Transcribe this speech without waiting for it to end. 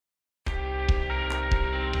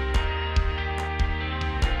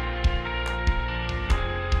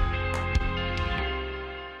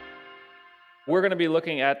we're going to be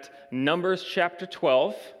looking at Numbers chapter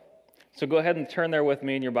 12. So go ahead and turn there with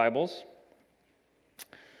me in your Bibles.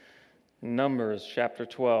 Numbers chapter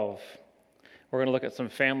 12. We're going to look at some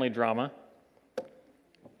family drama,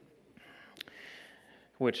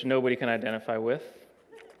 which nobody can identify with.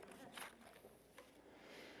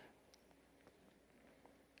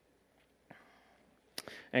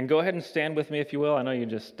 And go ahead and stand with me if you will. I know you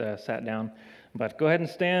just sat down, but go ahead and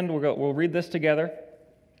stand. We'll read this together.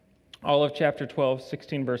 All of chapter 12,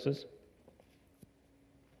 16 verses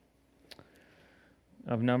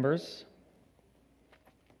of Numbers.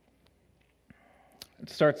 It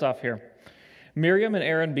starts off here. Miriam and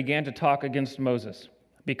Aaron began to talk against Moses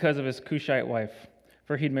because of his Cushite wife,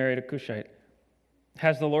 for he'd married a Cushite.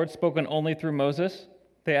 Has the Lord spoken only through Moses?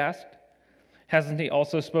 They asked. Hasn't he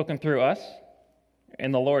also spoken through us?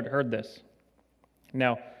 And the Lord heard this.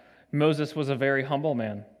 Now, Moses was a very humble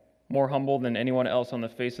man, more humble than anyone else on the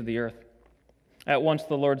face of the earth. At once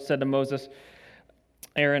the Lord said to Moses,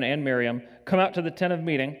 Aaron, and Miriam, "Come out to the tent of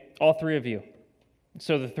meeting, all three of you."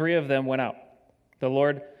 So the three of them went out. The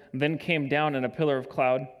Lord then came down in a pillar of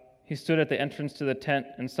cloud. He stood at the entrance to the tent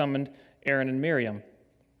and summoned Aaron and Miriam.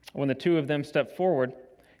 When the two of them stepped forward,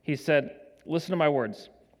 he said, "Listen to my words.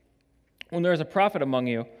 When there is a prophet among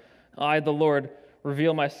you, I, the Lord,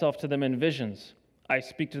 reveal myself to them in visions. I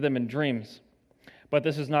speak to them in dreams. But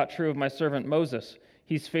this is not true of my servant Moses.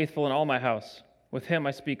 He's faithful in all my house. With him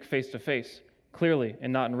I speak face to face, clearly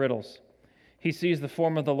and not in riddles. He sees the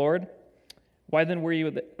form of the Lord. Why then were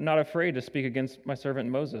you not afraid to speak against my servant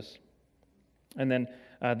Moses?" And then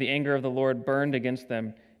the anger of the Lord burned against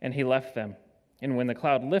them, and he left them. And when the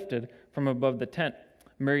cloud lifted from above the tent,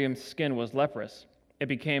 Miriam's skin was leprous. It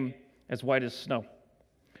became as white as snow.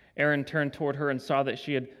 Aaron turned toward her and saw that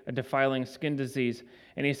she had a defiling skin disease.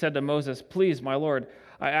 And he said to Moses, "Please, my Lord,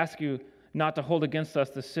 I ask you not to hold against us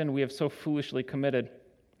the sin we have so foolishly committed.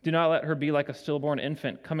 Do not let her be like a stillborn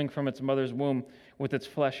infant coming from its mother's womb with its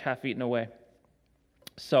flesh half eaten away."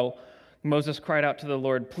 So Moses cried out to the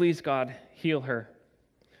Lord, "Please, God, heal her."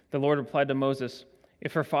 The Lord replied to Moses,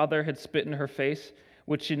 "If her father had spit in her face,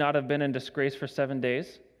 would she not have been in disgrace for 7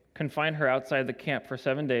 days? Confine her outside the camp for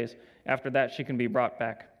 7 days. After that, she can be brought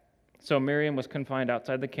back." So Miriam was confined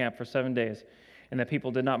outside the camp for 7 days, and the people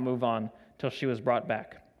did not move on till she was brought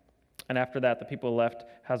back. And after that, the people left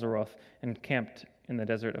Hazeroth and camped in the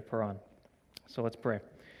desert of Paran. So let's pray.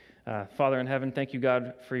 Father in heaven, thank you,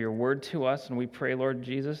 God, for your word to us, and we pray, Lord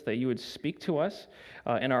Jesus, that you would speak to us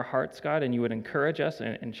in our hearts, God, and you would encourage us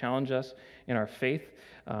and challenge us in our faith,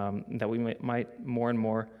 that we might more and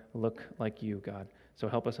more look like you, God. So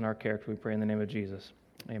help us in our character, we pray in the name of Jesus.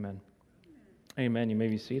 Amen. Amen. You may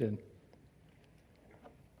be seated.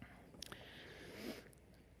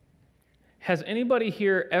 Has anybody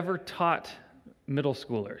here ever taught middle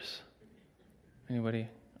schoolers? Anybody?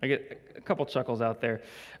 I get a couple chuckles out there.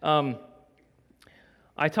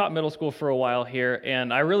 I taught middle school for a while here,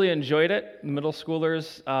 and I really enjoyed it. Middle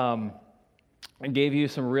schoolers, I gave you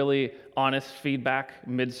some really honest feedback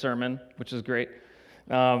mid-sermon, which is great.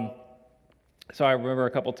 So I remember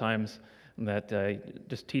a couple times that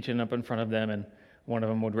just teaching up in front of them, and one of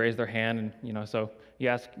them would raise their hand, and so you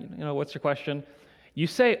ask, what's your question? You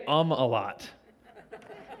say a lot.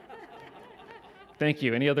 Thank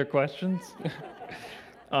you. Any other questions?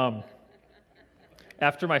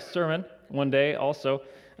 After my sermon, one day also,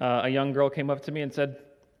 a young girl came up to me and said,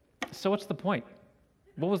 "So what's the point?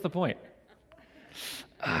 What was the point?"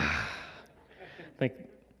 I think it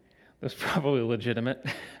was probably legitimate.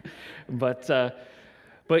 But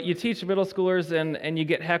you teach middle schoolers and you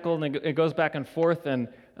get heckled and it goes back and forth, and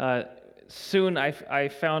soon I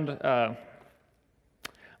found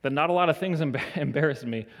that not a lot of things embarrass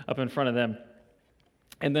me up in front of them.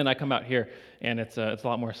 And then I come out here, and it's a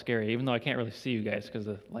lot more scary, even though I can't really see you guys because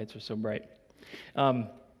the lights are so bright.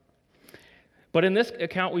 But in this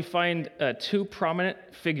account, we find two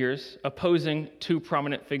prominent figures opposing two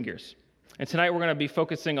prominent figures. And tonight we're going to be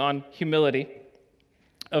focusing on humility,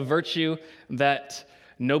 a virtue that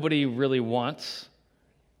nobody really wants,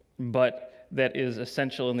 but that is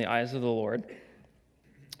essential in the eyes of the Lord.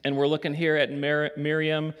 And we're looking here at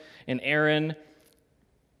Miriam and Aaron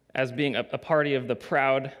as being a party of the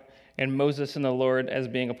proud, and Moses and the Lord as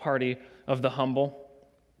being a party of the humble.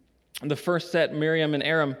 The first set, Miriam and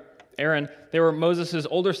Aaron, they were Moses'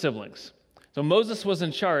 older siblings. So Moses was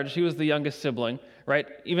in charge. He was the youngest sibling, right?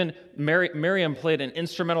 Even Miriam played an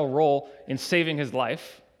instrumental role in saving his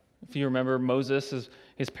life. If you remember, Moses,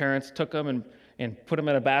 his parents took him and put him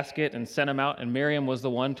in a basket and sent him out, and Miriam was the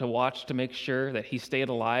one to watch to make sure that he stayed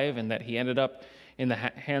alive and that he ended up in the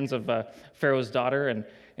hands of Pharaoh's daughter,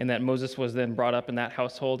 and and that Moses was then brought up in that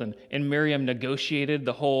household, and Miriam negotiated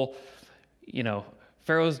the whole,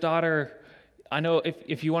 Pharaoh's daughter, I know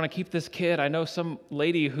if you want to keep this kid, I know some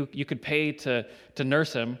lady who you could pay to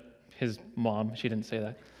nurse him. His mom, she didn't say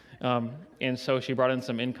that. And so she brought in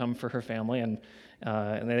some income for her family, and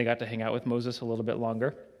then they got to hang out with Moses a little bit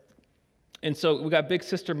longer. And so we got big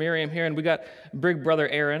sister Miriam here, and we got big brother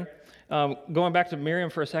Aaron. Going back to Miriam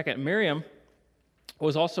for a second, Miriam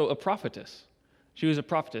was also a prophetess. She was a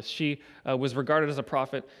prophetess. She was regarded as a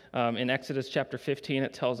prophet. In Exodus chapter 15,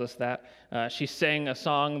 it tells us that. She sang a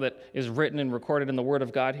song that is written and recorded in the Word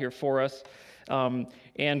of God here for us.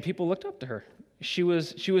 And people looked up to her. She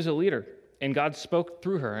was a leader, and God spoke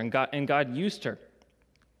through her, and God used her.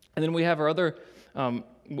 And then we have our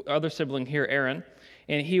other sibling here, Aaron,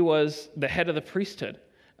 and he was the head of the priesthood.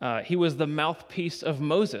 He was the mouthpiece of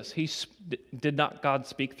Moses. Did not God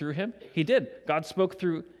speak through him? He did. God spoke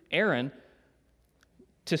through Aaron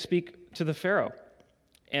to speak to the Pharaoh,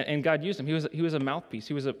 and God used him. He was a mouthpiece.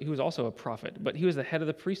 He was also a prophet, but he was the head of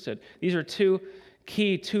the priesthood. These are two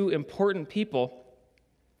important people.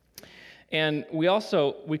 And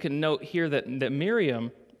we can note here that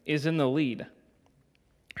Miriam is in the lead.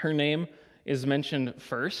 Her name is mentioned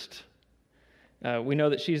first. We know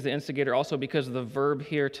that she's the instigator also because the verb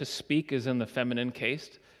here to speak is in the feminine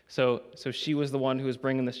case. So she was the one who was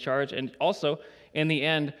bringing this charge. And also, in the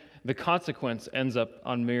end, the consequence ends up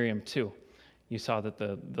on Miriam too. You saw that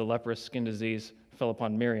the leprous skin disease fell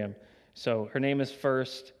upon Miriam. So her name is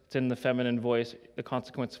first. It's in the feminine voice. The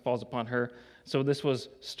consequence falls upon her. So this was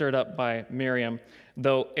stirred up by Miriam,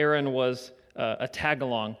 though Aaron was a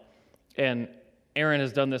tag-along. And Aaron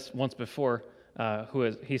has done this once before.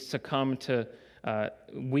 He's succumbed to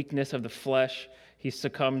weakness of the flesh. He's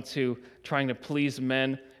succumbed to trying to please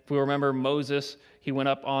men. If we remember Moses, he went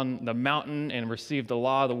up on the mountain and received the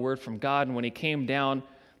law, the word from God. And when he came down,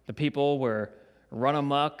 the people were run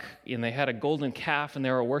amok, and they had a golden calf, and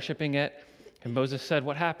they were worshiping it. And Moses said,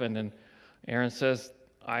 "What happened?" And Aaron says,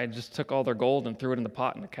 "I just took all their gold and threw it in the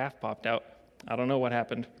pot, and the calf popped out. I don't know what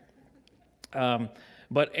happened."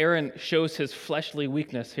 But Aaron shows his fleshly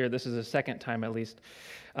weakness here. This is the second time at least.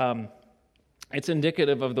 It's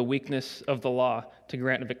indicative of the weakness of the law to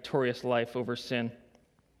grant a victorious life over sin.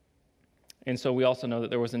 And so we also know that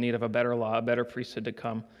there was a need of a better law, a better priesthood to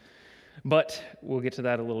come. But we'll get to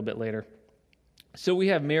that a little bit later. So we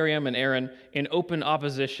have Miriam and Aaron in open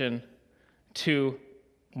opposition to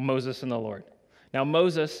Moses and the Lord. Now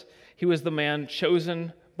Moses, he was the man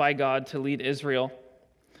chosen by God to lead Israel.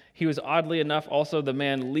 He was oddly enough also the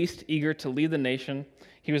man least eager to lead the nation.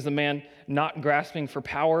 He was the man not grasping for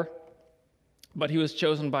power, but he was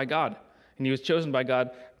chosen by God. And he was chosen by God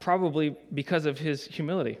probably because of his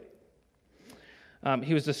humility.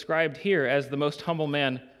 He was described here as the most humble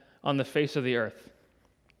man on the face of the earth,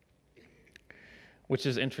 which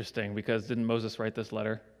is interesting because didn't Moses write this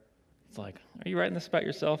letter? It's like, are you writing this about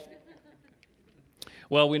yourself?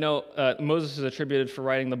 Well, we know Moses is attributed for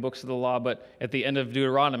writing the books of the law, but at the end of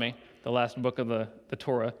Deuteronomy, the last book of the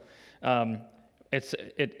Torah,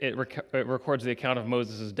 it records the account of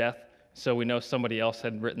Moses' death. So we know somebody else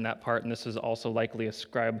had written that part, and this is also likely a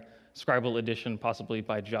scribal edition, possibly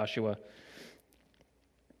by Joshua.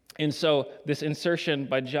 And so this insertion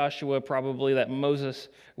by Joshua, probably that Moses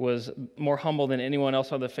was more humble than anyone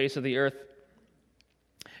else on the face of the earth,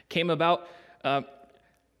 came about,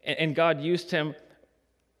 and God used him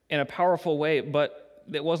in a powerful way, but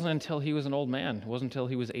it wasn't until he was an old man. It wasn't until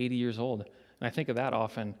he was 80 years old. And I think of that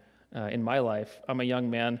often in my life. I'm a young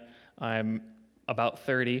man. I'm about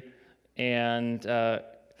 30. And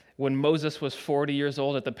when Moses was 40 years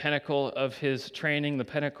old, at the pinnacle of his training, the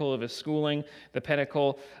pinnacle of his schooling, the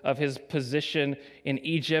pinnacle of his position in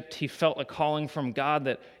Egypt, he felt a calling from God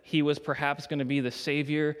that he was perhaps going to be the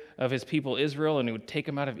savior of his people Israel, and he would take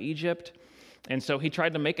them out of Egypt. And so he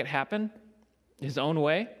tried to make it happen his own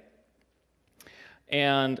way.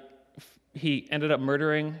 And he ended up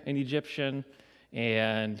murdering an Egyptian,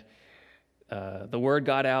 and the word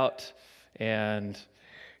got out, and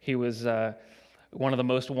he was one of the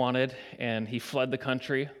most wanted, and he fled the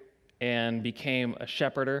country and became a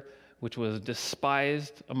shepherder, which was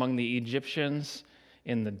despised among the Egyptians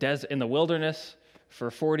in the wilderness for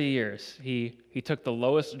 40 years. He took the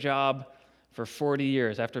lowest job for 40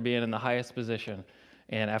 years after being in the highest position.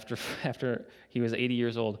 And after he was 80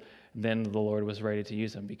 years old, then the Lord was ready to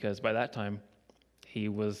use him, because by that time, he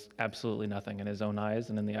was absolutely nothing in his own eyes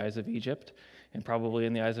and in the eyes of Egypt, and probably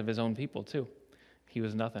in the eyes of his own people too. He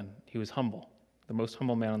was nothing. He was humble, the most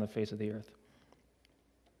humble man on the face of the earth.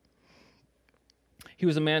 He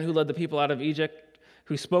was a man who led the people out of Egypt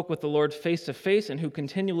who spoke with the Lord face to face and who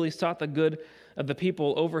continually sought the good of the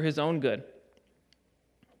people over his own good.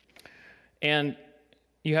 And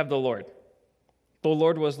you have the Lord. The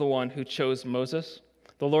Lord was the one who chose Moses.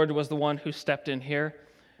 The Lord was the one who stepped in here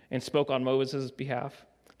and spoke on Moses' behalf.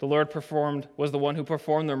 The Lord was the one who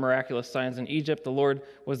performed the miraculous signs in Egypt. The Lord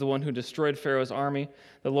was the one who destroyed Pharaoh's army.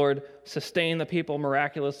 The Lord sustained the people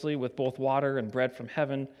miraculously with both water and bread from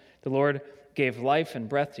heaven. The Lord gave life and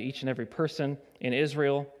breath to each and every person in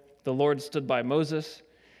Israel. The Lord stood by Moses,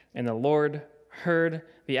 and the Lord heard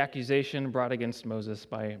the accusation brought against Moses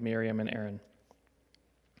by Miriam and Aaron.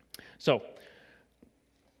 So,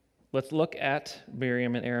 let's look at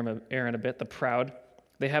Miriam and Aaron a bit, the proud.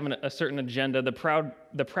 They have a certain agenda. The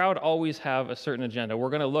proud always have a certain agenda.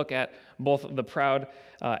 We're going to look at both the proud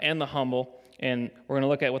and the humble, and we're going to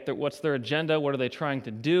look at what's their agenda, what are they trying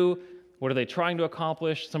to do, what are they trying to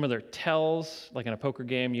accomplish, some of their tells, like in a poker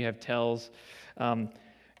game, you have tells. And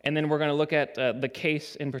then we're going to look at the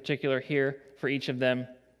case in particular here for each of them,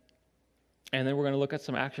 and then we're going to look at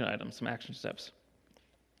some action items, some action steps.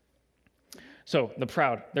 So, the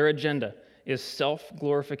proud, their agenda is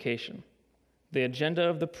self-glorification. The agenda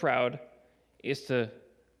of the proud is to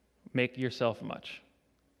make yourself much,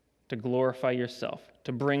 to glorify yourself,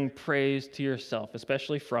 to bring praise to yourself,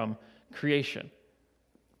 especially from creation.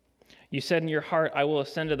 You said in your heart, I will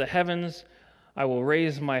ascend to the heavens, I will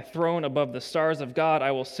raise my throne above the stars of God,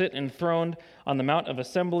 I will sit enthroned on the mount of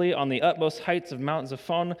assembly, on the utmost heights of Mount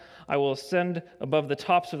Zaphon, I will ascend above the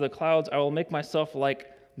tops of the clouds, I will make myself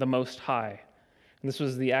like the Most High. And this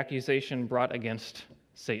was the accusation brought against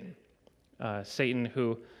Satan. Satan,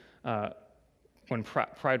 who, when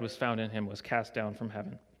pride was found in him, was cast down from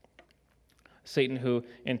heaven. Satan, who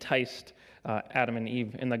enticed Adam and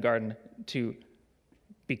Eve in the garden to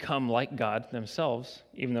become like God themselves,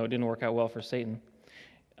 even though it didn't work out well for Satan.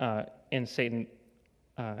 And Satan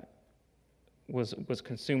was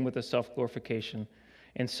consumed with the self-glorification.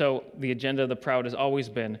 And so the agenda of the proud has always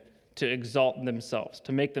been to exalt themselves,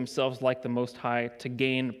 to make themselves like the Most High, to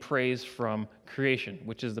gain praise from creation,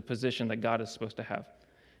 which is the position that God is supposed to have.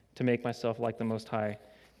 To make myself like the Most High,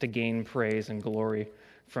 to gain praise and glory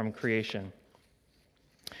from creation.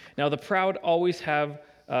 Now, the proud always have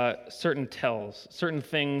certain tells, certain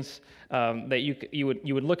things that you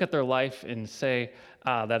would look at their life and say,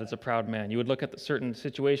 that is a proud man. You would look at certain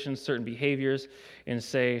situations, certain behaviors, and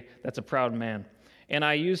say, that's a proud man. And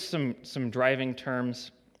I use some driving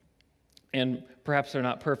terms, and perhaps they're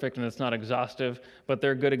not perfect and it's not exhaustive, but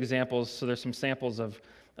they're good examples. So there's some samples of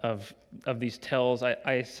these tells.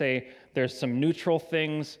 I say there's some neutral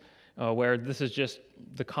things where this is just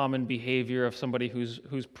the common behavior of somebody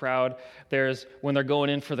who's proud. There's when they're going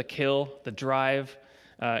in for the kill, the drive,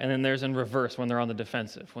 and then there's in reverse when they're on the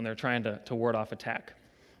defensive, when they're trying to ward off attack.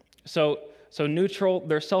 So neutral,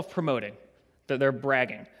 they're self-promoting, they're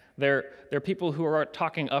bragging. They're people who are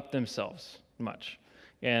talking up themselves much.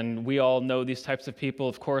 And we all know these types of people.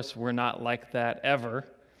 Of course, we're not like that ever.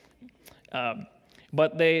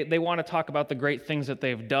 But they want to talk about the great things that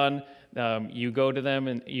they've done. You go to them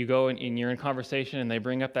and you're in conversation and they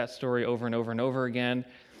bring up that story over and over and over again.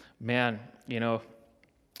 Man,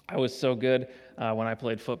 I was so good when I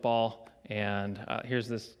played football, and here's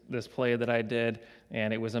this play that I did,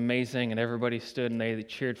 and it was amazing, and everybody stood and they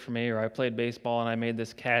cheered for me. Or I played baseball and I made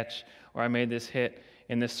this catch, or I made this hit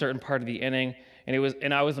in this certain part of the inning.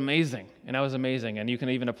 And I was amazing, and you can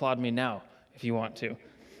even applaud me now if you want to.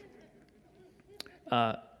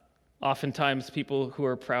 Oftentimes, people who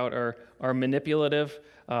are proud are manipulative.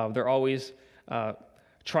 They're always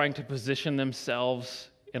trying to position themselves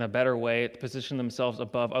in a better way, position themselves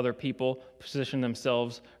above other people, position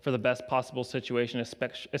themselves for the best possible situation,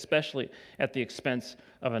 especially at the expense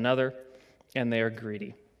of another, and they are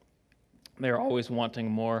greedy. They are always wanting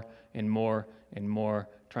more and more and more,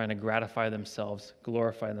 trying to gratify themselves,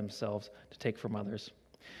 glorify themselves, to take from others.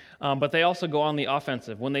 But they also go on the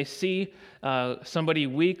offensive. When they see somebody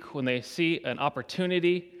weak, when they see an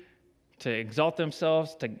opportunity to exalt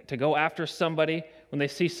themselves, to go after somebody, when they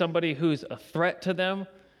see somebody who's a threat to them,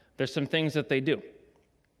 there's some things that they do.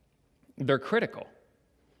 They're critical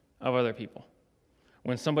of other people.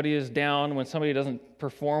 When somebody is down, when somebody doesn't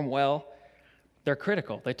perform well, they're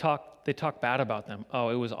critical. They talk bad about them. Oh,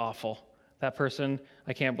 it was awful. That person,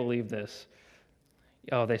 I can't believe this.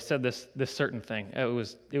 Oh, they said this certain thing. It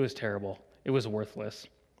was terrible. It was worthless.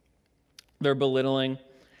 They're belittling.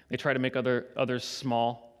 They try to make others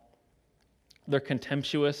small. They're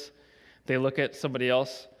contemptuous. They look at somebody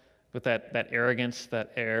else with that arrogance,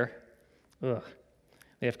 that air. Ugh.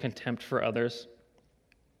 They have contempt for others.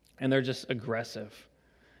 And they're just aggressive.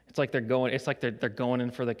 It's like they're going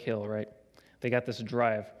in for the kill, right? They got this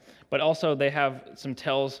drive. But also they have some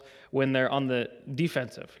tells when they're on the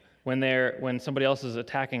defensive. When somebody else is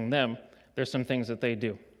attacking them, there's some things that they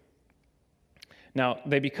do. Now,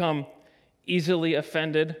 they become easily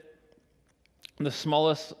offended. The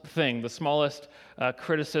smallest thing, the smallest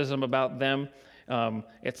criticism about them,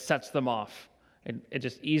 it sets them off. It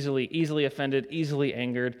just easily offended, easily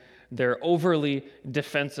angered. They're overly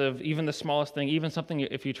defensive. Even the smallest thing, even something,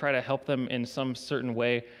 if you try to help them in some certain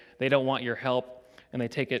way, they don't want your help, and they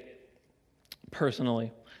take it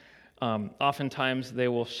personally. Oftentimes, they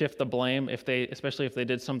will shift the blame, especially if they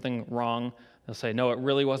did something wrong. They'll say, no, it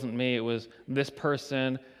really wasn't me. It was this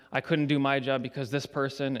person. I couldn't do my job because this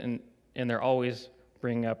person, and they're always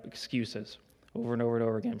bringing up excuses over and over and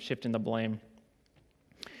over again, shifting the blame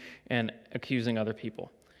and accusing other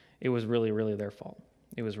people. It was really, really their fault.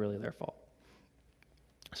 It was really their fault.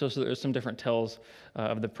 So there's some different tells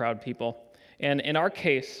of the proud people. And in our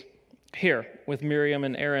case here with Miriam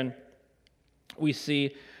and Aaron, we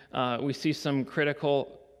see some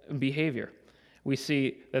critical behavior. We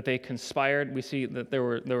see that they conspired. We see that there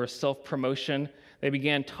was self-promotion. They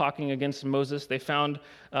began talking against Moses. They found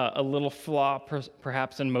a little flaw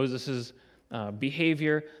perhaps in Moses'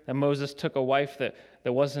 behavior, that Moses took a wife that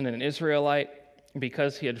wasn't an Israelite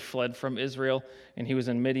because he had fled from Israel and he was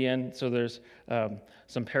in Midian. So there's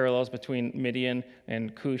some parallels between Midian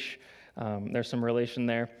and Cush. There's some relation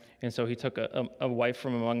there. And so he took a wife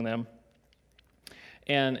from among them.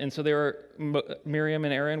 And so Miriam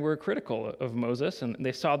and Aaron were critical of Moses, and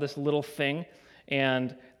they saw this little thing,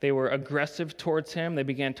 and they were aggressive towards him. They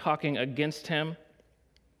began talking against him.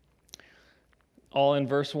 All in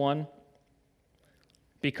verse 1.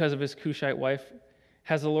 Because of his Cushite wife,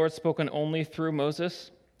 has the Lord spoken only through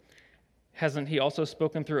Moses? Hasn't he also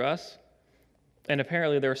spoken through us? And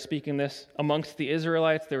apparently they were speaking this amongst the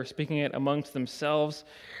Israelites. They were speaking it amongst themselves.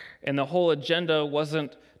 And the whole agenda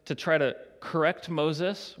wasn't to try to correct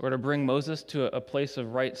Moses or to bring Moses to a place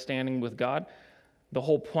of right standing with God. The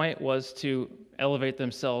whole point was to elevate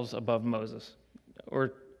themselves above Moses,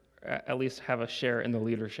 or at least have a share in the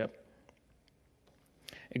leadership.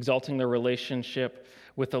 Exalting their relationship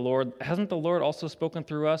with the Lord. Hasn't the Lord also spoken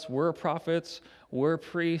through us? We're prophets, we're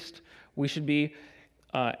priests. We should be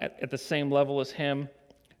at the same level as him.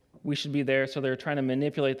 We should be there. So they're trying to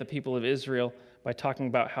manipulate the people of Israel by talking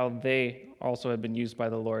about how they also have been used by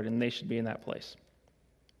the Lord, and they should be in that place.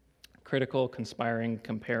 Critical, conspiring,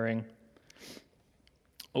 comparing,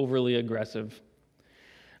 overly aggressive.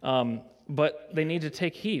 But they need to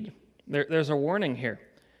take heed. There's a warning here,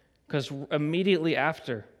 because immediately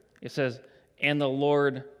after it says, and the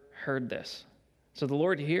Lord heard this. So the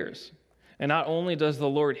Lord hears. And not only does the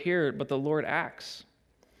Lord hear, but the Lord acts.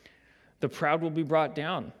 The proud will be brought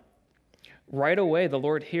down. Right away, the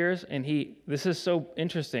Lord hears, and this is so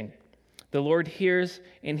interesting. The Lord hears,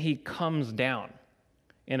 and he comes down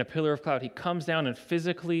in a pillar of cloud. He comes down and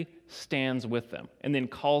physically stands with them, and then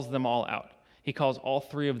calls them all out. He calls all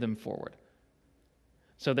three of them forward.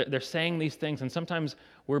 So they're saying these things, and sometimes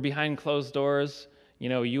we're behind closed doors,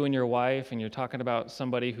 you and your wife, and you're talking about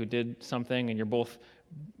somebody who did something, and you're both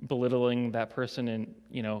belittling that person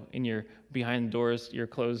in your behind doors, your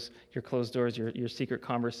closed doors, your secret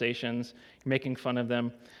conversations, you're making fun of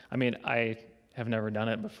them. I mean, I have never done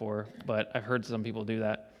it before, but I've heard some people do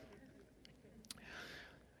that.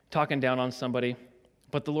 Talking down on somebody,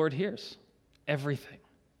 but the Lord hears everything.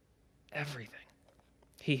 Everything.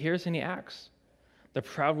 He hears and he acts. The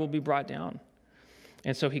proud will be brought down.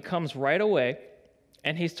 And so he comes right away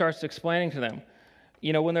and he starts explaining to them,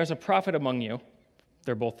 when there's a prophet among you,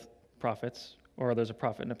 they're both prophets, or there's a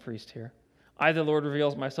prophet and a priest here. I, the Lord,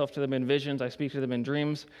 reveals myself to them in visions. I speak to them in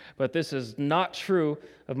dreams. But this is not true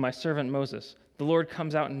of my servant Moses. The Lord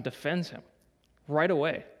comes out and defends him right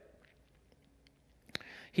away.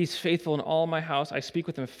 He's faithful in all my house. I speak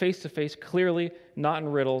with him face to face, clearly, not in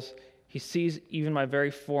riddles. He sees even my very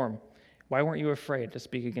form. Why weren't you afraid to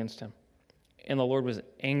speak against him? And the Lord was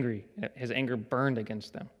angry. His anger burned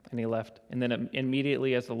against them, and he left. And then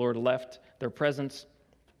immediately as the Lord left their presence,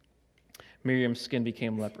 Miriam's skin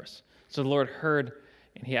became leprous. So the Lord heard,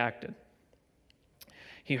 and he acted.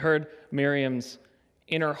 He heard Miriam's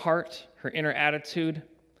inner heart, her inner attitude,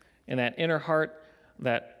 and that inner heart,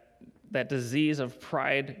 that disease of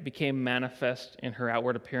pride became manifest in her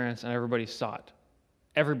outward appearance, and everybody saw it.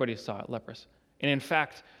 Everybody saw it, leprous. And in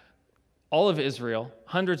fact, all of Israel,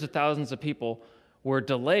 hundreds of thousands of people, were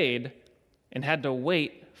delayed and had to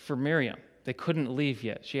wait for Miriam. They couldn't leave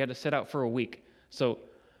yet. She had to sit out for a week. So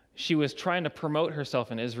she was trying to promote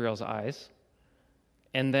herself in Israel's eyes.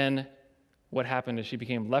 And then what happened is she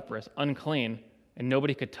became leprous, unclean, and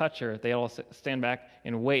nobody could touch her. They all stand back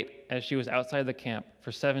and wait as she was outside the camp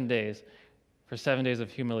for 7 days of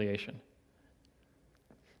humiliation.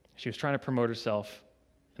 She was trying to promote herself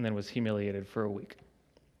and then was humiliated for a week.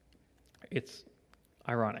 It's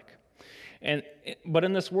ironic. But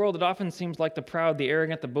in this world, it often seems like the proud, the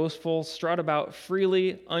arrogant, the boastful strut about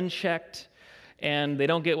freely, unchecked, and they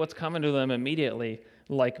don't get what's coming to them immediately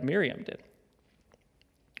like Miriam did.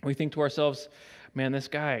 We think to ourselves, man, this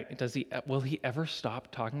guy, will he ever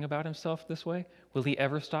stop talking about himself this way? Will he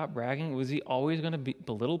ever stop bragging? Was he always going to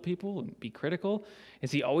belittle people and be critical?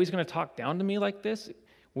 Is he always going to talk down to me like this?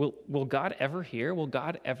 Will God ever hear? Will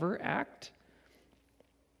God ever act?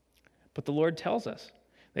 But the Lord tells us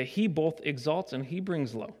that he both exalts and he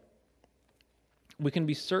brings low. We can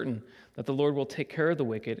be certain that the Lord will take care of the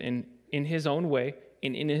wicked in his own way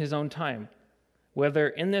and in his own time, whether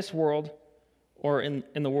in this world or in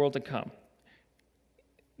the world to come.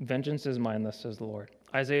 Vengeance is mine, thus says the Lord.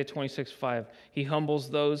 Isaiah 26:5, he humbles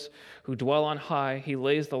those who dwell on high. He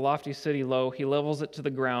lays the lofty city low. He levels it to the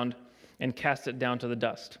ground and casts it down to the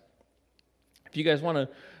dust. If you guys want to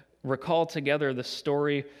recall together the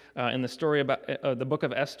story in the story about the book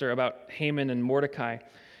of Esther about Haman and Mordecai.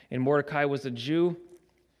 And Mordecai was a Jew,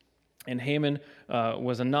 and Haman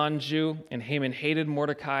was a non-Jew, and Haman hated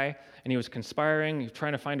Mordecai, and he was conspiring, he was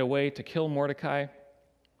trying to find a way to kill Mordecai.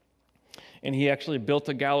 And he actually built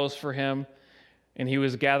a gallows for him, and he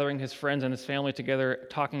was gathering his friends and his family together,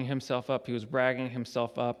 talking himself up. He was bragging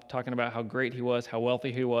himself up, talking about how great he was, how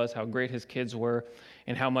wealthy he was, how great his kids were,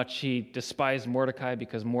 and how much he despised Mordecai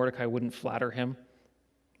because Mordecai wouldn't flatter him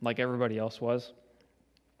like everybody else was.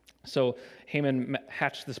 So Haman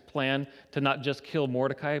hatched this plan to not just kill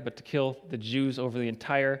Mordecai, but to kill the Jews over the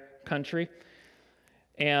entire country.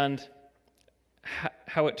 And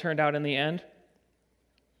how it turned out in the end,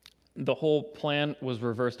 the whole plan was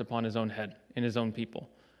reversed upon his own head and his own people.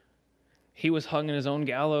 He was hung in his own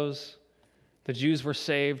gallows, the Jews were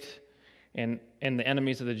saved, and the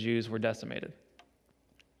enemies of the Jews were decimated.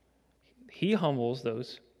 He humbles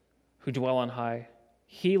those who dwell on high.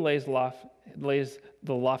 He lays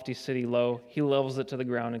the lofty city low. He levels it to the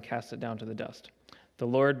ground and casts it down to the dust. The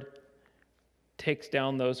Lord takes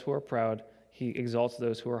down those who are proud. He exalts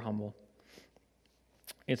those who are humble.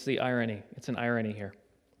 It's the irony. It's an irony here.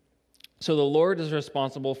 So the Lord is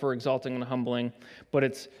responsible for exalting and humbling, but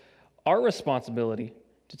it's our responsibility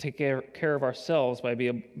to take care of ourselves by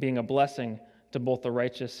being a blessing to both the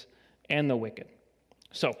righteous and the wicked.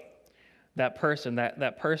 So that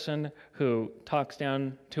person who talks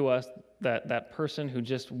down to us, that person who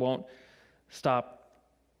just won't stop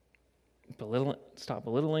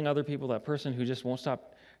belittling other people, that person who just won't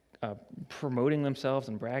stop promoting themselves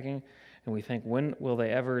and bragging, and we think, when will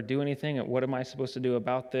they ever do anything? And what am I supposed to do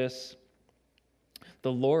about this?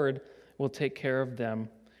 The Lord will take care of them,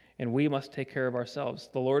 and we must take care of ourselves.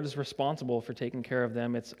 The Lord is responsible for taking care of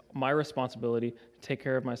them. It's my responsibility to take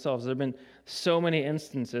care of myself. There have been so many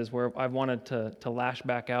instances where I've wanted to lash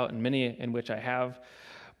back out, and many in which I have,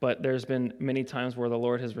 but there's been many times where the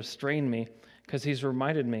Lord has restrained me because he's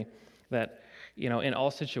reminded me that, in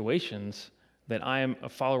all situations, that I am a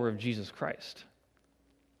follower of Jesus Christ,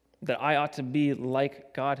 that I ought to be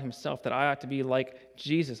like God himself, that I ought to be like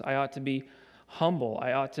Jesus. I ought to be humble.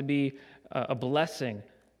 I ought to be a blessing.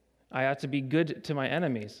 I ought to be good to my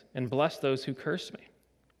enemies and bless those who curse me.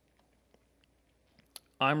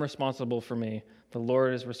 I'm responsible for me. The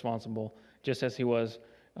Lord is responsible, just as he was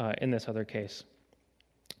in this other case.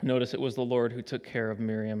 Notice it was the Lord who took care of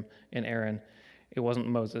Miriam and Aaron. It wasn't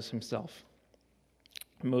Moses himself.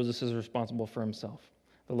 Moses is responsible for himself.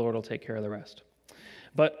 The Lord will take care of the rest.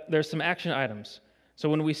 But there's some action items. So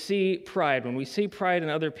when we see pride in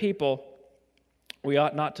other people, we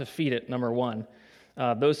ought not to feed it, number one.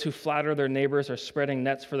 Those who flatter their neighbors are spreading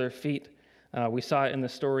nets for their feet. We saw it in the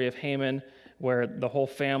story of Haman, where the whole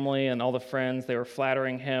family and all the friends, they were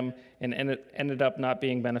flattering him and ended up not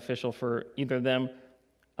being beneficial for either them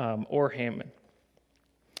or Haman.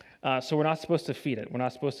 So we're not supposed to feed it. We're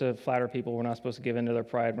not supposed to flatter people. We're not supposed to give in to their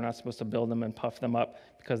pride. We're not supposed to build them and puff them up,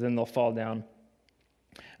 because then they'll fall down.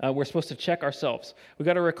 We're supposed to check ourselves. We've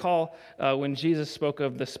got to recall when Jesus spoke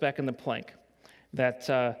of the speck in the plank,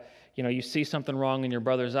 that you see something wrong in your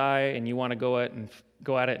brother's eye and you want to go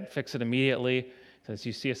at it and fix it immediately. It says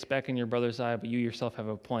you see a speck in your brother's eye, but you yourself have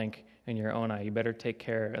a plank in your own eye. You better take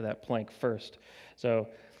care of that plank first. So,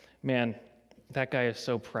 man, that guy is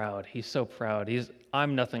so proud. He's so proud.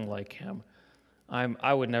 I'm nothing like him.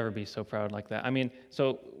 I would never be so proud like that.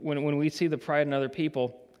 So when we see the pride in other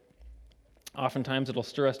people, oftentimes it'll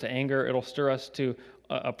stir us to anger. It'll stir us to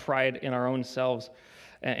a pride in our own selves.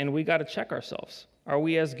 And we got to check ourselves. Are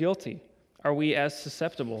we as guilty? Are we as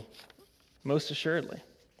susceptible? Most assuredly.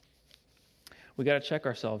 We got to check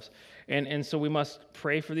ourselves. And so we must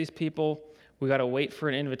pray for these people. We got to wait for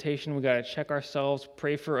an invitation. We got to check ourselves,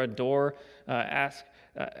 pray for a door, ask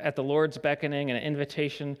at the Lord's beckoning, an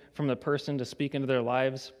invitation from the person to speak into their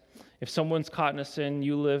lives. If someone's caught in a sin,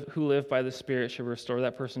 who live by the Spirit should restore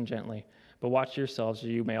that person gently. But watch yourselves, or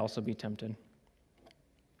you may also be tempted.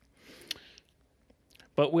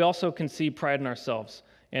 But we also can see pride in ourselves.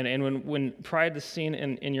 And when pride is seen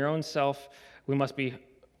in your own self, we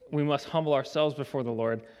must humble ourselves before the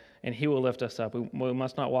Lord, and He will lift us up. We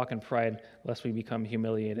must not walk in pride lest we become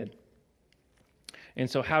humiliated. And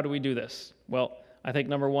so how do we do this? Well, I think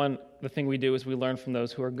number one, the thing we do is we learn from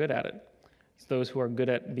those who are good at it. It's those who are good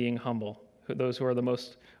at being humble, those who are the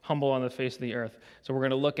most humble on the face of the earth. So we're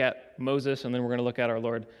going to look at Moses, and then we're going to look at our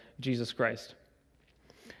Lord Jesus Christ.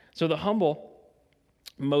 So the humble,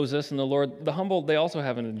 Moses and the Lord, the humble, they also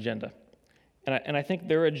have an agenda. And I think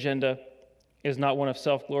their agenda is not one of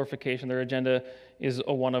self-glorification. Their agenda is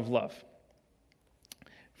a one of love.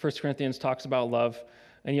 1 Corinthians talks about love,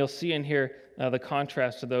 and you'll see in here the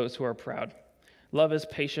contrast to those who are proud. Love is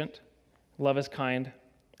patient. Love is kind.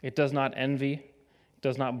 It does not envy. It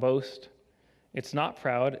does not boast. It's not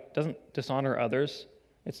proud. It doesn't dishonor others.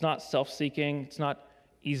 It's not self-seeking. It's not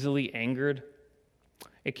easily angered.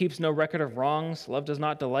 It keeps no record of wrongs. Love does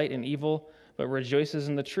not delight in evil, but rejoices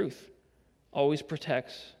in the truth. Always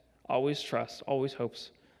protects, always trusts, always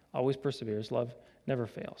hopes, always perseveres. Love never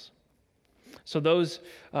fails. So those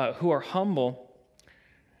who are humble,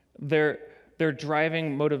 their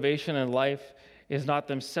driving motivation in life is not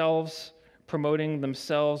themselves promoting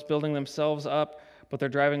themselves, building themselves up, but their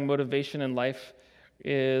driving motivation in life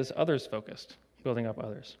is others-focused, building up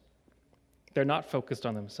others. They're not focused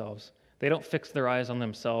on themselves. They don't fix their eyes on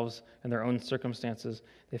themselves and their own circumstances.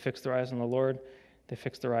 They fix their eyes on the Lord. They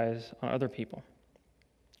fix their eyes on other people.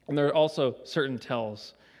 And there are also certain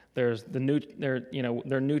tells. There's they're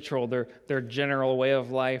neutral. Their general way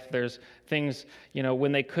of life. There's things,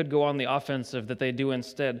 when they could go on the offensive that they do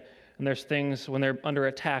instead. And there's things when they're under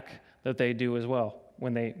attack that they do as well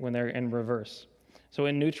when they're in reverse. So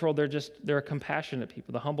in neutral, they're compassionate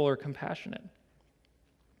people. The humble are compassionate.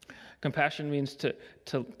 Compassion means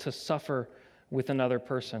to suffer with another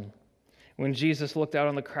person. When Jesus looked out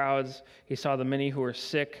on the crowds, he saw the many who were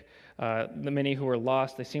sick, the many who were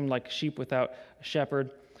lost. They seemed like sheep without a shepherd,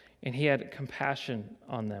 and he had compassion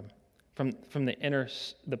on them from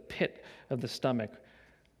the pit of the stomach.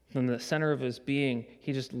 From the center of his being,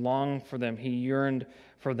 he just longed for them. He yearned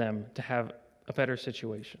for them to have a better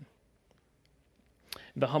situation.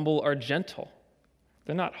 The humble are gentle.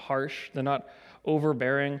 They're not harsh. They're not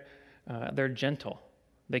overbearing. They're gentle.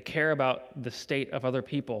 They care about the state of other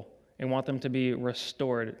people and want them to be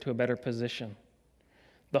restored to a better position.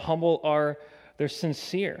 The humble they're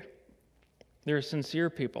sincere. They're sincere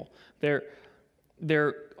people.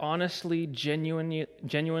 They're honestly,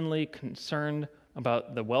 genuinely concerned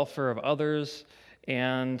about the welfare of others,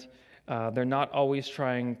 and they're not always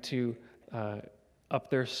trying to up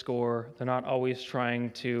their score. They're not always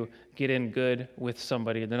trying to get in good with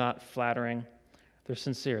somebody. They're not flattering. They're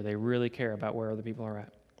sincere. They really care about where other people are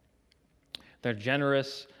at. They're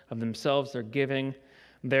generous of themselves. They're giving.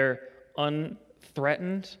 They're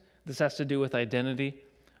unthreatened. This has to do with identity.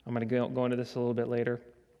 I'm going to go into this a little bit later,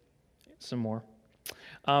 some more.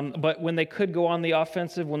 But when they could go on the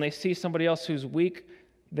offensive, when they see somebody else who's weak,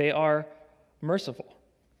 they are merciful.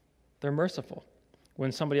 They're merciful.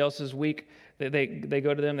 When somebody else is weak, they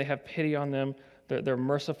go to them. They have pity on them. They're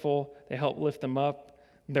merciful. They help lift them up.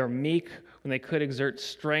 They're meek when they could exert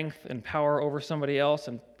strength and power over somebody else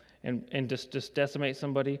and just decimate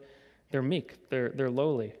somebody. They're meek. They're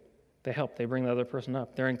lowly. They help. They bring the other person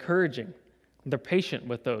up. They're encouraging. They're patient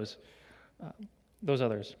with those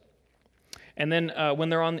others. And then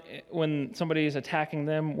when somebody is attacking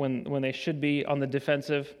them, when they should be on the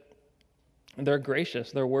defensive, they're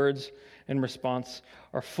gracious. Their words in response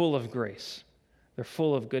are full of grace. They're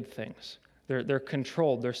full of good things. They're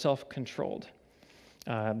controlled. They're self-controlled.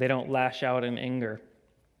 They don't lash out in anger.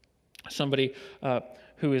 Somebody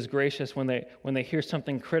who is gracious when they hear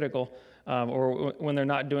something critical or when they're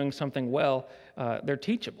not doing something well, they're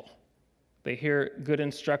teachable. They hear good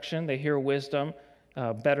instruction. They hear wisdom,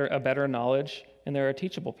 a better knowledge, and they're a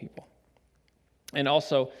teachable people. And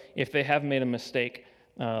also, if they have made a mistake,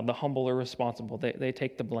 the humble are responsible. They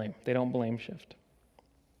take the blame. They don't blame shift.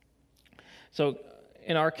 So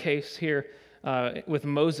in our case here, with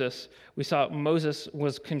Moses, we saw Moses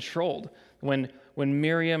was controlled. When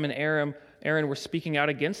Miriam and Aaron were speaking out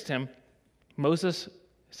against him, Moses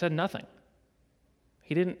said nothing.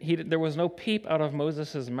 There was no peep out of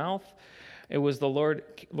Moses' mouth. It was the Lord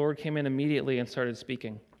came in immediately and started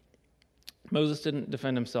speaking. Moses didn't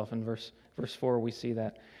defend himself. In verse 4, we see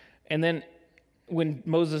that. And then when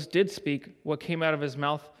Moses did speak, what came out of his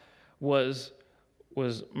mouth was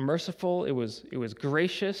merciful. It was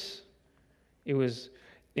gracious. It was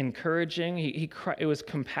encouraging. It was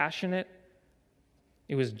compassionate.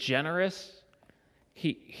 It was generous.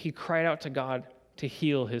 He cried out to God to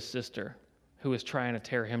heal his sister who was trying to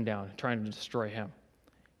tear him down, trying to destroy him.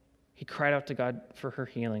 He cried out to God for her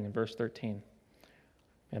healing in verse 13.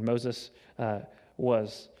 And Moses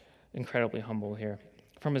was incredibly humble here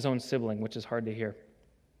from his own sibling, which is hard to hear.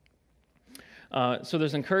 So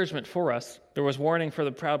there's encouragement for us. There was warning for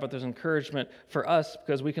the proud, but there's encouragement for us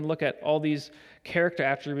because we can look at all these character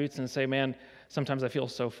attributes and say, man, sometimes I feel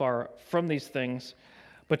so far from these things,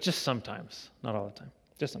 but just sometimes, not all the time,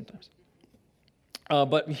 just sometimes.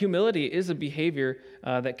 But humility is a behavior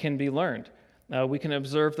that can be learned. We can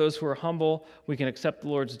observe those who are humble. We can accept the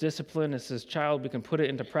Lord's discipline as his child. We can put it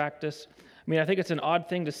into practice. I mean, I think it's an odd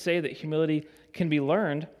thing to say that humility can be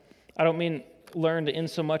learned. I don't mean learned in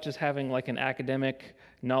so much as having like an academic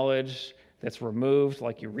knowledge that's removed,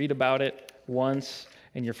 like you read about it once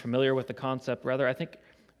and you're familiar with the concept. Rather, I think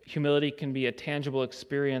humility can be a tangible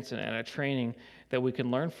experience and a training that we can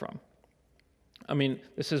learn from. I mean,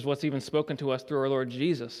 this is what's even spoken to us through our Lord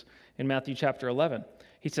Jesus in Matthew chapter 11.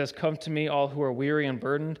 He says, "Come to me, all who are weary and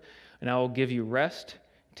burdened, and I will give you rest.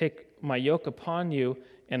 Take my yoke upon you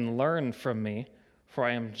and learn from me, for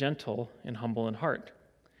I am gentle and humble in heart,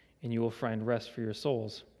 and you will find rest for your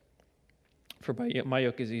souls. For my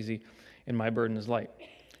yoke is easy and my burden is light."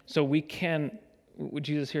 So what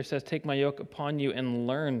Jesus here says, take my yoke upon you and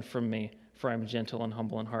learn from me, for I am gentle and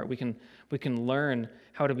humble in heart. We can learn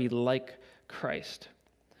how to be like Christ.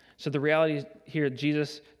 So the reality here,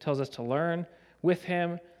 Jesus tells us to learn with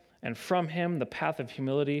him and from him the path of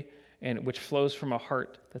humility, and which flows from a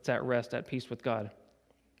heart that's at rest, at peace with God.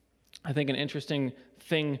 I think an interesting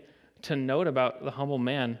thing to note about the humble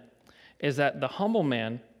man is that the humble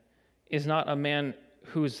man is not a man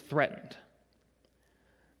who's threatened.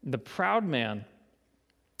 The proud man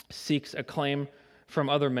seeks acclaim from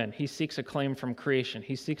other men. He seeks acclaim from creation.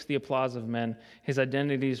 He seeks the applause of men. His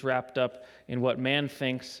identity is wrapped up in what man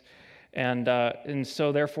thinks, and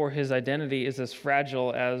so therefore his identity is as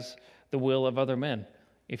fragile as the will of other men.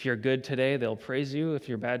 If you're good today, they'll praise you. If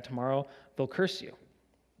you're bad tomorrow, they'll curse you.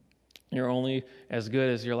 You're only as good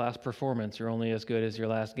as your last performance. You're only as good as your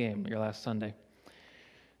last game, your last Sunday.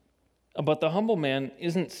 But the humble man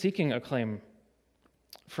isn't seeking acclaim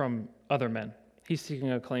from other men. He's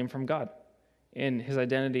seeking acclaim from God. And his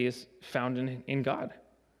identity is found in God.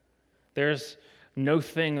 There's no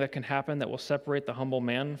thing that can happen that will separate the humble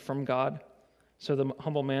man from God. So the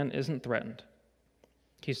humble man isn't threatened.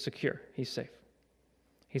 He's secure. He's safe.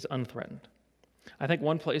 He's unthreatened. I think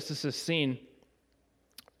one place this is seen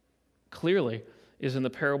clearly is in the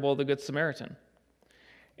parable of the Good Samaritan.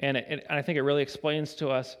 And I think it really explains to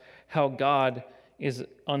us how God is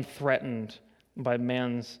unthreatened by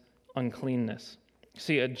man's uncleanness.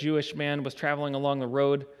 See, a Jewish man was traveling along the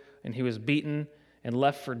road, and he was beaten and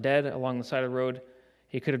left for dead along the side of the road.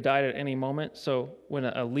 He could have died at any moment. So when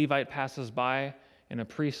a Levite passes by and a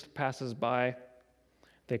priest passes by,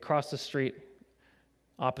 they cross the street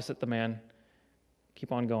opposite the man,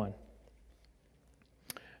 keep on going.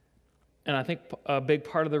 And I think a big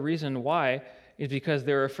part of the reason why is because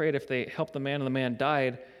they were afraid if they helped the man and the man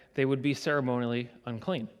died, they would be ceremonially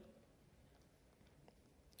unclean.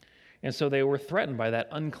 And so they were threatened by that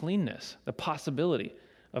uncleanness, the possibility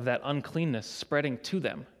of that uncleanness spreading to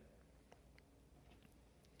them.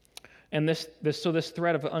 And this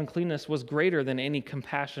threat of uncleanness was greater than any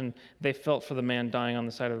compassion they felt for the man dying on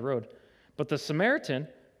the side of the road. But the Samaritan,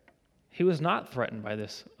 he was not threatened by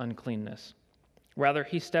this uncleanness. Rather,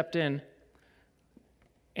 he stepped in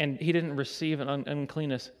and he didn't receive an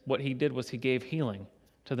uncleanness. What he did was he gave healing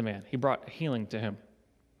to the man. He brought healing to him,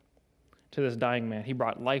 to this dying man. He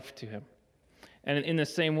brought life to him. And in the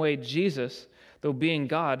same way, Jesus, though being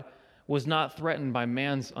God, was not threatened by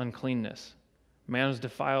man's uncleanness. Man was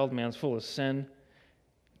defiled, man's full of sin.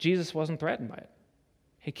 Jesus wasn't threatened by it.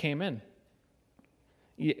 He came in.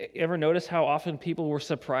 You ever notice how often people were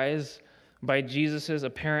surprised by Jesus'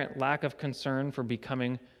 apparent lack of concern for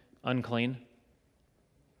becoming unclean?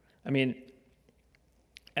 I mean,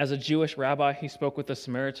 as a Jewish rabbi, he spoke with a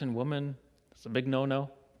Samaritan woman. It's a big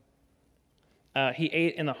no-no. He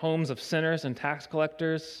ate in the homes of sinners and tax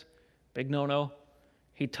collectors. Big no-no.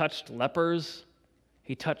 He touched lepers.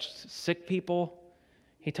 He touched sick people.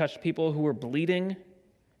 He touched people who were bleeding.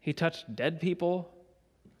 He touched dead people.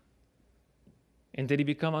 And did he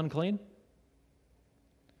become unclean?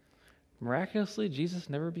 Miraculously, Jesus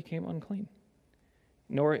never became unclean,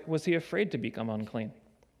 nor was he afraid to become unclean.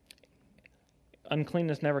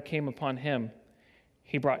 Uncleanness never came upon him.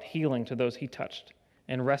 He brought healing to those he touched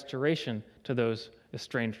and restoration to those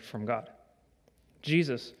estranged from God.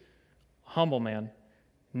 Jesus, humble man,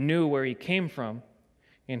 knew where he came from,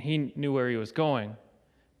 and he knew where he was going,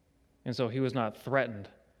 and so he was not threatened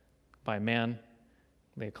by man,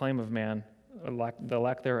 the acclaim of man, the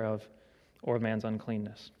lack thereof, or man's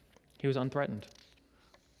uncleanness. He was unthreatened.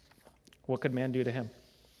 What could man do to him?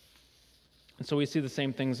 And so we see the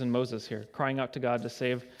same things in Moses here, crying out to God to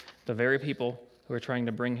save the very people who are trying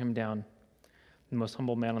to bring him down, the most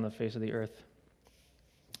humble man on the face of the earth.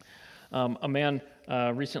 A man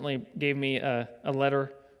recently gave me a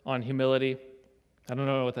letter on humility. I don't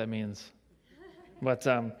know what that means, but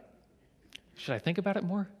should I think about it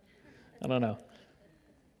more? I don't know.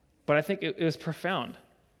 But I think it was profound.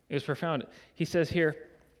 It was profound. He says here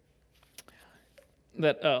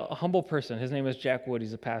that a humble person, his name is Jack Wood,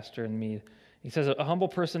 he's a pastor in Meade. He says, a humble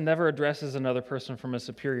person never addresses another person from a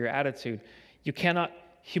superior attitude. You cannot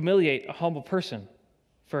humiliate a humble person,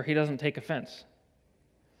 for he doesn't take offense.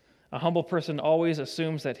 A humble person always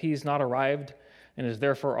assumes that he's not arrived and is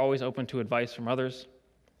therefore always open to advice from others.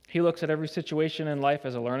 He looks at every situation in life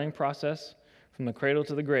as a learning process from the cradle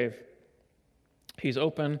to the grave. He's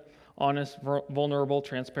open, honest, vulnerable,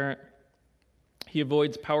 transparent. He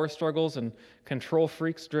avoids power struggles and control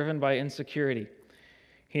freaks driven by insecurity.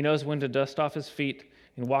 He knows when to dust off his feet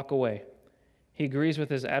and walk away. He agrees with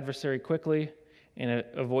his adversary quickly and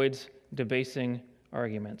avoids debasing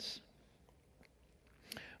arguments.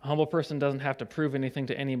 A humble person doesn't have to prove anything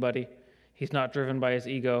to anybody. He's not driven by his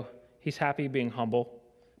ego. He's happy being humble,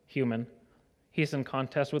 human. He's in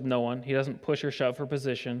contest with no one. He doesn't push or shove for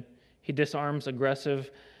position. He disarms aggressive,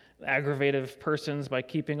 aggravative persons by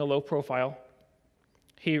keeping a low profile.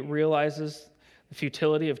 He realizes the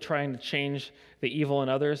futility of trying to change the evil in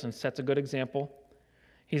others and sets a good example.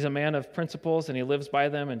 He's a man of principles and he lives by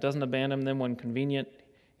them and doesn't abandon them when convenient.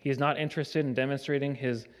 He is not interested in demonstrating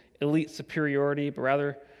his elite superiority, but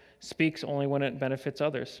rather speaks only when it benefits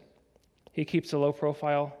others. He keeps a low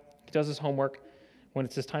profile. He does his homework. When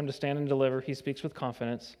it's his time to stand and deliver, he speaks with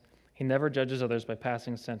confidence. He never judges others by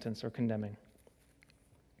passing sentence or condemning.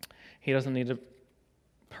 He doesn't need to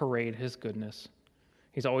parade his goodness.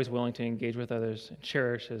 He's always willing to engage with others and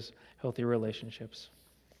cherish his healthy relationships.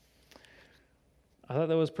 I thought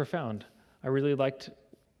that was profound. I really liked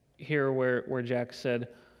here where Jack said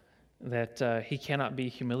that he cannot be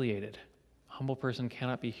humiliated. A humble person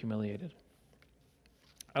cannot be humiliated.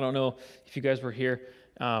 I don't know if you guys were here,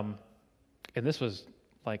 and this was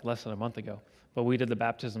like less than a month ago, but we did the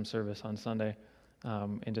baptism service on Sunday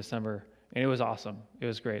in December, and it was awesome. It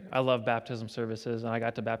was great. I love baptism services, and I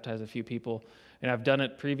got to baptize a few people, and I've done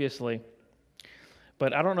it previously.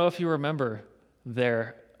 But I don't know if you remember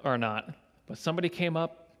there or not, but somebody came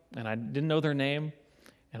up, and I didn't know their name,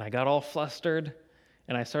 and I got all flustered,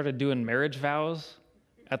 and I started doing marriage vows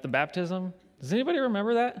at the baptism. Does anybody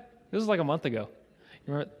remember that? This was like a month ago.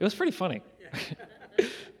 It was pretty funny.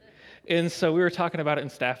 And so we were talking about it in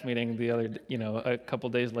staff meeting a couple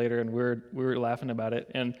days later, and we were laughing about it.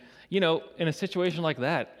 And, in a situation like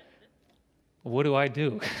that, what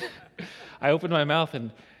do? I opened my mouth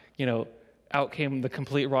and, out came the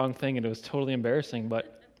complete wrong thing, and it was totally embarrassing,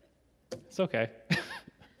 but it's okay.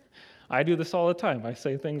 I do this all the time. I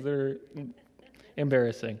say things that are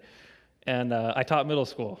embarrassing. And I taught middle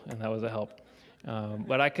school, and that was a help.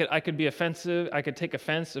 But I could be offensive. I could take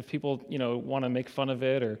offense if people, want to make fun of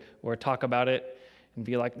it or talk about it and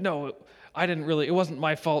be like, no, it wasn't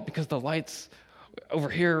my fault because the lights over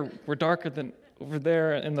here were darker than over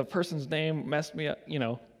there and the person's name messed me up,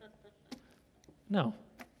 No,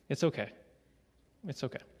 it's okay. It's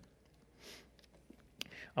okay.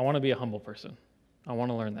 I want to be a humble person. I want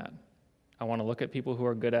to learn that. I want to look at people who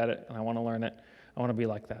are good at it, and I want to learn it. I want to be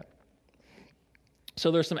like that.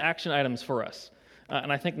 So there's some action items for us.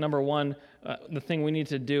 And I think number one, the thing we need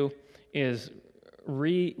to do is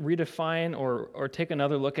redefine or take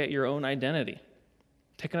another look at your own identity.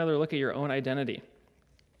 Take another look at your own identity.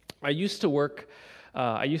 I used to work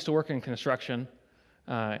in construction,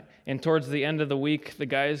 and towards the end of the week, the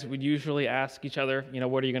guys would usually ask each other,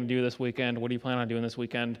 what are you going to do this weekend? What do you plan on doing this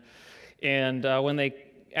weekend? And when they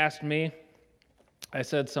asked me, I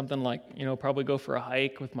said something like, probably go for a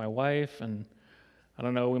hike with my wife, and I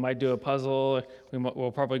don't know, we might do a puzzle.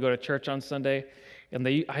 We'll probably go to church on Sunday. And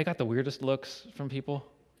I got the weirdest looks from people.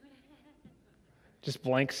 Just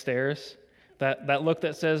blank stares. That look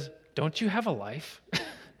that says, don't you have a life?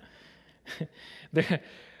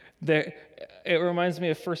 It reminds me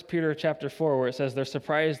of 1 Peter chapter 4, where it says, they're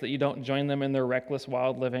surprised that you don't join them in their reckless,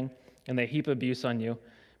 wild living, and they heap abuse on you,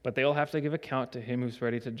 but they will have to give account to him who's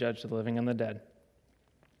ready to judge the living and the dead.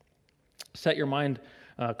 Set your mind,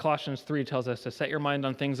 Colossians 3 tells us to set your mind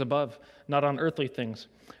on things above, not on earthly things.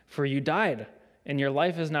 For you died, and your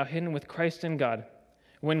life is now hidden with Christ in God.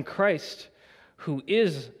 When Christ, who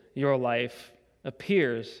is your life,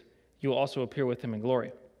 appears, you will also appear with him in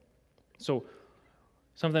glory. So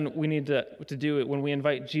something we need to do when we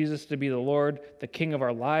invite Jesus to be the Lord, the King of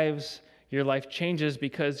our lives, your life changes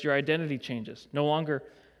because your identity changes. No longer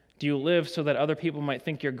do you live so that other people might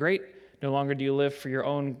think you're great. No longer do you live for your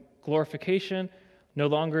own glorification. No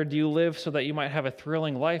longer do you live so that you might have a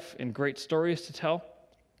thrilling life and great stories to tell,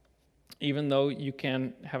 even though you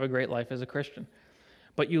can have a great life as a Christian.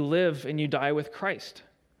 But you live and you die with Christ,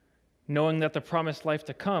 knowing that the promised life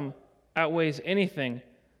to come outweighs anything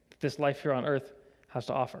that this life here on earth has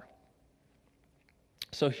to offer.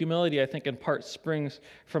 So humility, I think, in part springs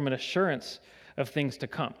from an assurance of things to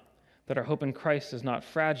come, that our hope in Christ is not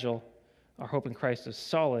fragile, our hope in Christ is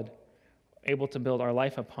solid, able to build our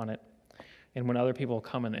life upon it. And when other people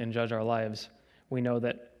come and judge our lives, we know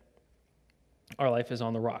that our life is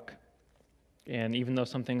on the rock. And even though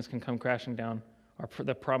some things can come crashing down,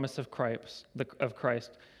 the promise of Christ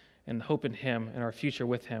and hope in him and our future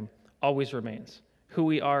with him always remains. Who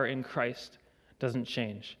we are in Christ doesn't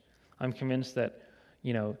change. I'm convinced that,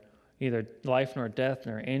 neither life nor death,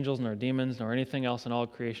 nor angels, nor demons, nor anything else in all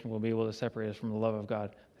creation will be able to separate us from the love of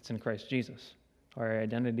God that's in Christ Jesus. Our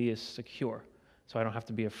identity is secure, so I don't have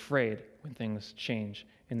to be afraid when things change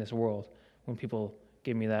in this world, when people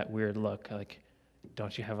give me that weird look, like,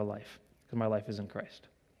 don't you have a life? Because my life is in Christ.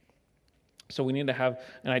 So we need to have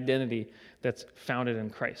an identity that's founded in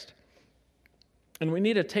Christ. And we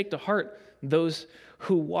need to take to heart those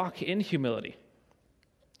who walk in humility.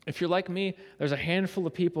 If you're like me, there's a handful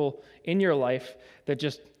of people in your life that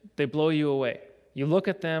they blow you away. You look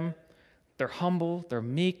at them, they're humble, they're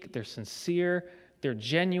meek, they're sincere, they're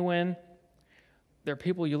genuine. They're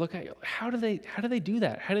people you look at, you're like, how do they do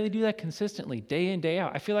that? How do they do that consistently, day in, day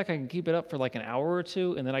out? I feel like I can keep it up for like an hour or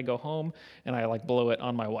two, and then I go home and I blow it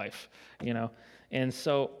on my wife, And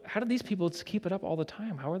so how do these people just keep it up all the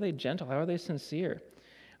time? How are they gentle? How are they sincere?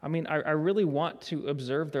 I mean, I really want to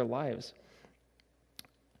observe their lives.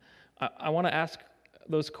 I want to ask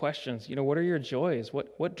those questions. What are your joys?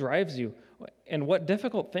 What drives you? And what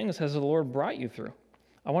difficult things has the Lord brought you through?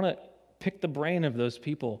 I want to pick the brain of those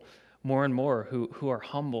people more and more who are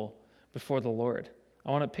humble before the Lord. I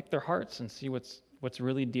want to pick their hearts and see what's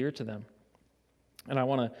really dear to them. And I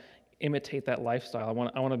want to imitate that lifestyle. I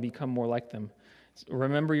want to become more like them.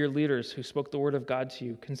 Remember your leaders who spoke the word of God to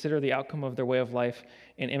you. Consider the outcome of their way of life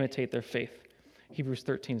and imitate their faith. Hebrews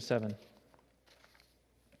 13:7.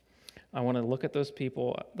 I want to look at those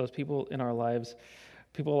people in our lives,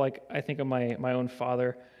 people like I think of my own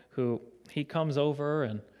father, who he comes over,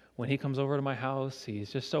 and when he comes over to my house,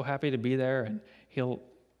 he's just so happy to be there, and he'll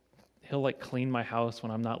like clean my house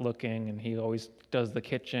when I'm not looking, and he always does the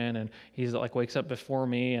kitchen, and he's like wakes up before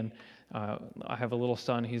me, and I have a little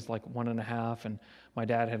son, he's like 1.5, and my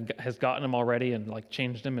dad has gotten him already and like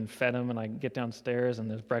changed him and fed him, and I get downstairs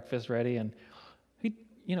and there's breakfast ready, and he,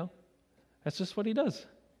 that's just what he does.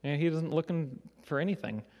 And he isn't looking for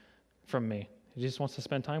anything from me. He just wants to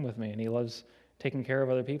spend time with me, and he loves taking care of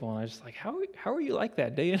other people. And I was just like, how are you like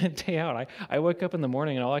that day in and day out? I wake up in the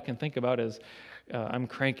morning and all I can think about is I'm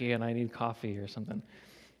cranky and I need coffee or something.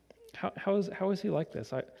 How is he like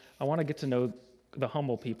this? I want to get to know the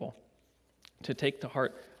humble people, to take to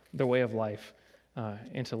heart their way of life,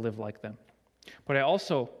 and to live like them. But I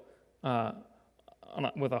also,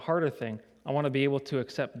 with a harder thing, I want to be able to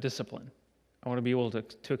accept discipline. I want to be able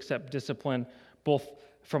to accept discipline both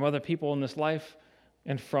from other people in this life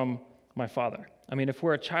and from my Father. I mean, if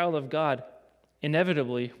we're a child of God,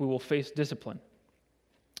 inevitably we will face discipline.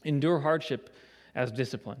 Endure hardship as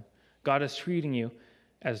discipline. God is treating you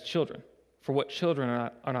as children. For what children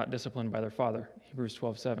are not disciplined by their father? Hebrews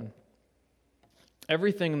 12:7.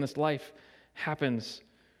 Everything in this life happens.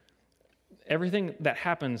 Everything that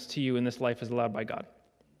happens to you in this life is allowed by God.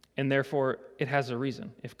 And therefore, it has a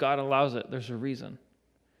reason. If God allows it, there's a reason.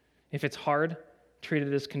 If it's hard, treat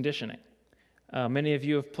it as conditioning. Many of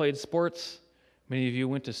you have played sports. Many of you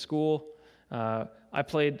went to school. I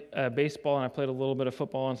played baseball, and I played a little bit of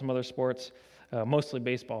football and some other sports, mostly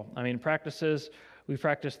baseball. I mean, we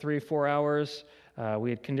practiced 3-4 hours. We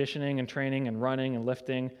had conditioning and training and running and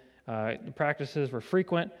lifting. The practices were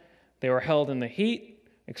frequent. They were held in the heat,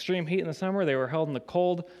 extreme heat in the summer. They were held in the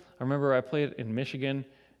cold. I remember I played in Michigan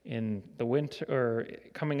in the winter, or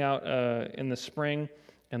coming out in the spring,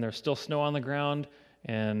 and there's still snow on the ground,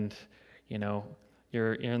 and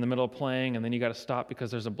you're in the middle of playing, and then you got to stop because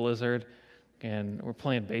there's a blizzard, and we're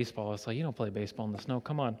playing baseball. It's like, you don't play baseball in the snow,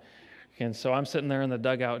 come on. And so I'm sitting there in the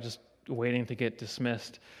dugout just waiting to get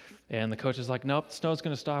dismissed, and the coach is like, nope, the snow's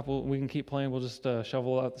going to stop. We can keep playing. We'll just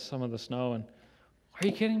shovel out some of the snow. And are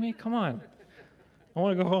you kidding me? Come on. I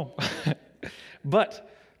want to go home. But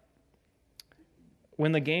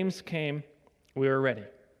when the games came, we were ready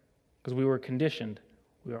because we were conditioned.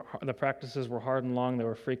 The practices were hard and long. They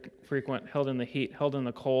were frequent, held in the heat, held in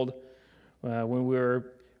the cold. When we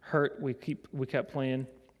were hurt, we kept playing.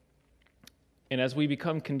 And as we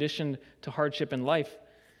become conditioned to hardship in life,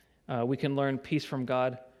 we can learn peace from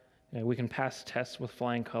God. We can pass tests with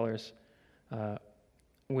flying colors, and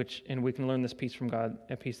we can learn this peace from God,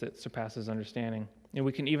 a peace that surpasses understanding. And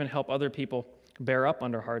we can even help other people bear up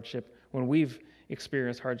under hardship when we've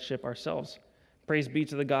experienced hardship ourselves. Praise be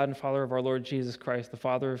to the God and Father of our Lord Jesus Christ, the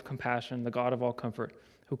Father of compassion, the God of all comfort,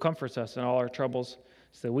 who comforts us in all our troubles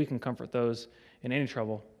so that we can comfort those in any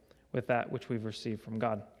trouble with that which we've received from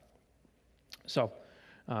God. So,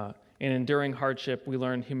 in enduring hardship, we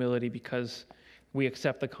learn humility because we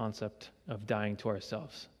accept the concept of dying to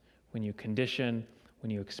ourselves. When you condition, when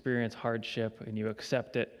you experience hardship and you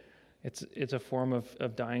accept it, it's a form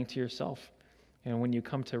of dying to yourself. And when you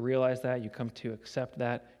come to realize that, you come to accept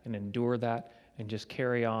that and endure that and just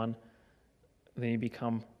carry on, then you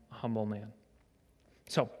become a humble man.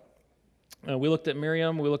 So, we looked at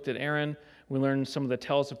Miriam, we looked at Aaron, we learned some of the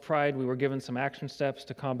tells of pride. We were given some action steps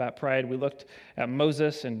to combat pride. We looked at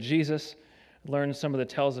Moses and Jesus, learned some of the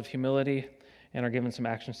tells of humility, and are given some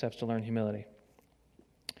action steps to learn humility.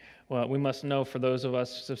 Well, we must know, for those of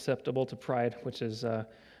us susceptible to pride, which is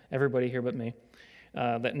everybody here but me,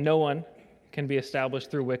 that no one can be established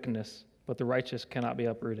through wickedness, but the righteous cannot be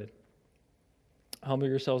uprooted. Humble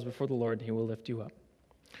yourselves before the Lord, and he will lift you up.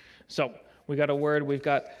 So, we got a word. We've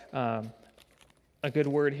got a good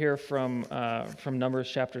word here from Numbers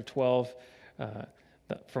chapter 12,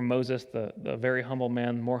 from Moses, the very humble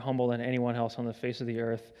man, more humble than anyone else on the face of the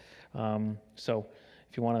earth. So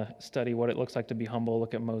if you want to study what it looks like to be humble,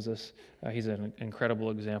 look at Moses. He's an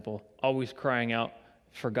incredible example, always crying out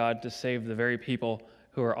for God to save the very people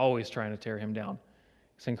who are always trying to tear him down.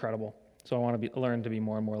 It's incredible. So I want to learn to be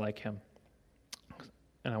more and more like him.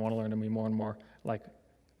 And I want to learn to be more and more like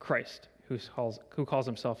Christ, who calls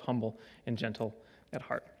himself humble and gentle at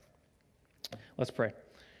heart. Let's pray.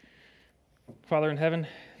 Father in heaven,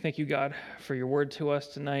 thank you, God, for your word to us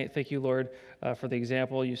tonight. Thank you, Lord, for the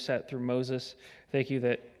example you set through Moses. Thank you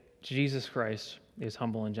that Jesus Christ is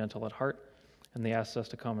humble and gentle at heart, and they asked us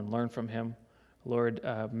to come and learn from him. Lord,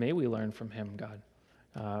 may we learn from him, God.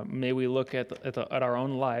 May we look at our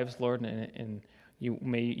own lives, Lord, and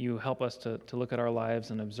may you help us to look at our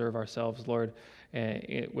lives and observe ourselves, Lord,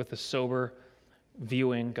 with a sober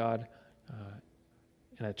viewing, God,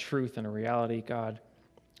 and a truth and a reality, God.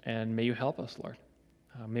 And may you help us, Lord.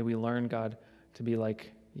 May we learn, God, to be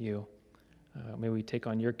like you. May we take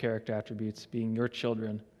on your character attributes, being your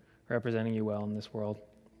children, representing you well in this world.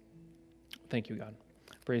 Thank you, God.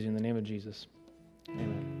 Praise you in the name of Jesus.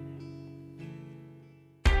 Amen.